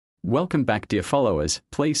Welcome back, dear followers.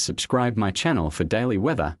 Please subscribe my channel for daily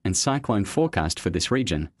weather and cyclone forecast for this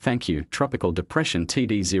region. Thank you. Tropical depression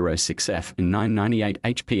TD06F in 998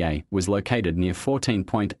 HPA was located near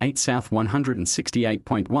 14.8 south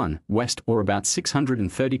 168.1 west or about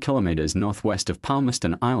 630 kilometers northwest of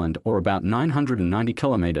Palmerston Island or about 990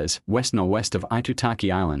 kilometers west-northwest of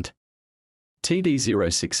Aitutaki Island.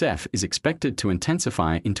 TD06F is expected to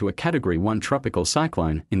intensify into a Category 1 tropical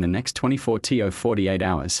cyclone in the next 24 to 48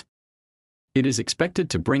 hours. It is expected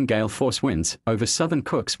to bring gale-force winds over southern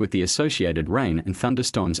Cooks with the associated rain and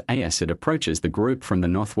thunderstorms as it approaches the group from the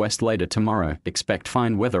northwest later tomorrow. Expect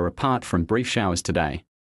fine weather apart from brief showers today.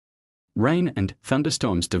 Rain and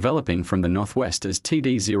thunderstorms developing from the northwest as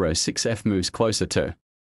TD06F moves closer to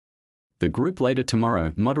the group later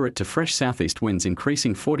tomorrow. Moderate to fresh southeast winds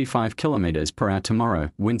increasing 45 km per hour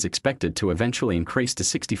tomorrow. Winds expected to eventually increase to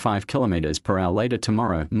 65 km per hour later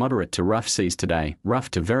tomorrow. Moderate to rough seas today.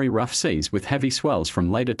 Rough to very rough seas with heavy swells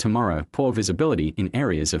from later tomorrow. Poor visibility in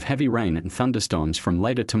areas of heavy rain and thunderstorms from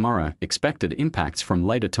later tomorrow. Expected impacts from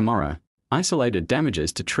later tomorrow. Isolated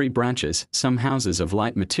damages to tree branches, some houses of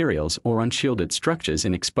light materials or unshielded structures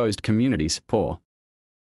in exposed communities. Poor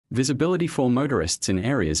visibility for motorists in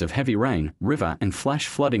areas of heavy rain, river and flash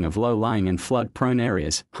flooding of low-lying and flood-prone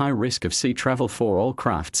areas. High risk of sea travel for all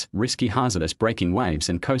crafts. Risky hazardous breaking waves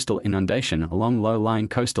and coastal inundation along low-lying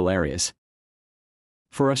coastal areas.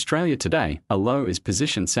 For Australia today, a low is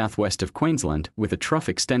positioned southwest of Queensland with a trough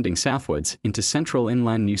extending southwards into central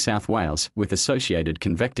inland New South Wales with associated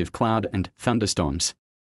convective cloud and thunderstorms.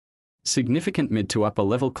 Significant mid to upper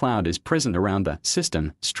level cloud is present around the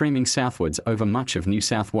system, streaming southwards over much of New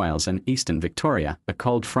South Wales and eastern Victoria. A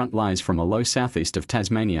cold front lies from a low southeast of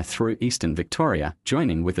Tasmania through eastern Victoria,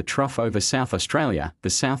 joining with a trough over South Australia, the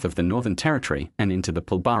south of the Northern Territory, and into the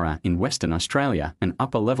Pilbara in Western Australia. An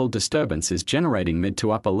upper level disturbance is generating mid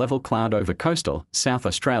to upper level cloud over coastal South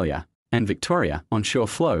Australia and Victoria. Onshore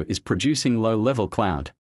flow is producing low level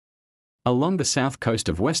cloud along the south coast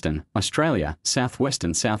of Western Australia,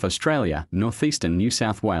 southwestern South Australia, northeastern New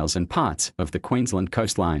South Wales and parts of the Queensland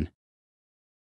coastline.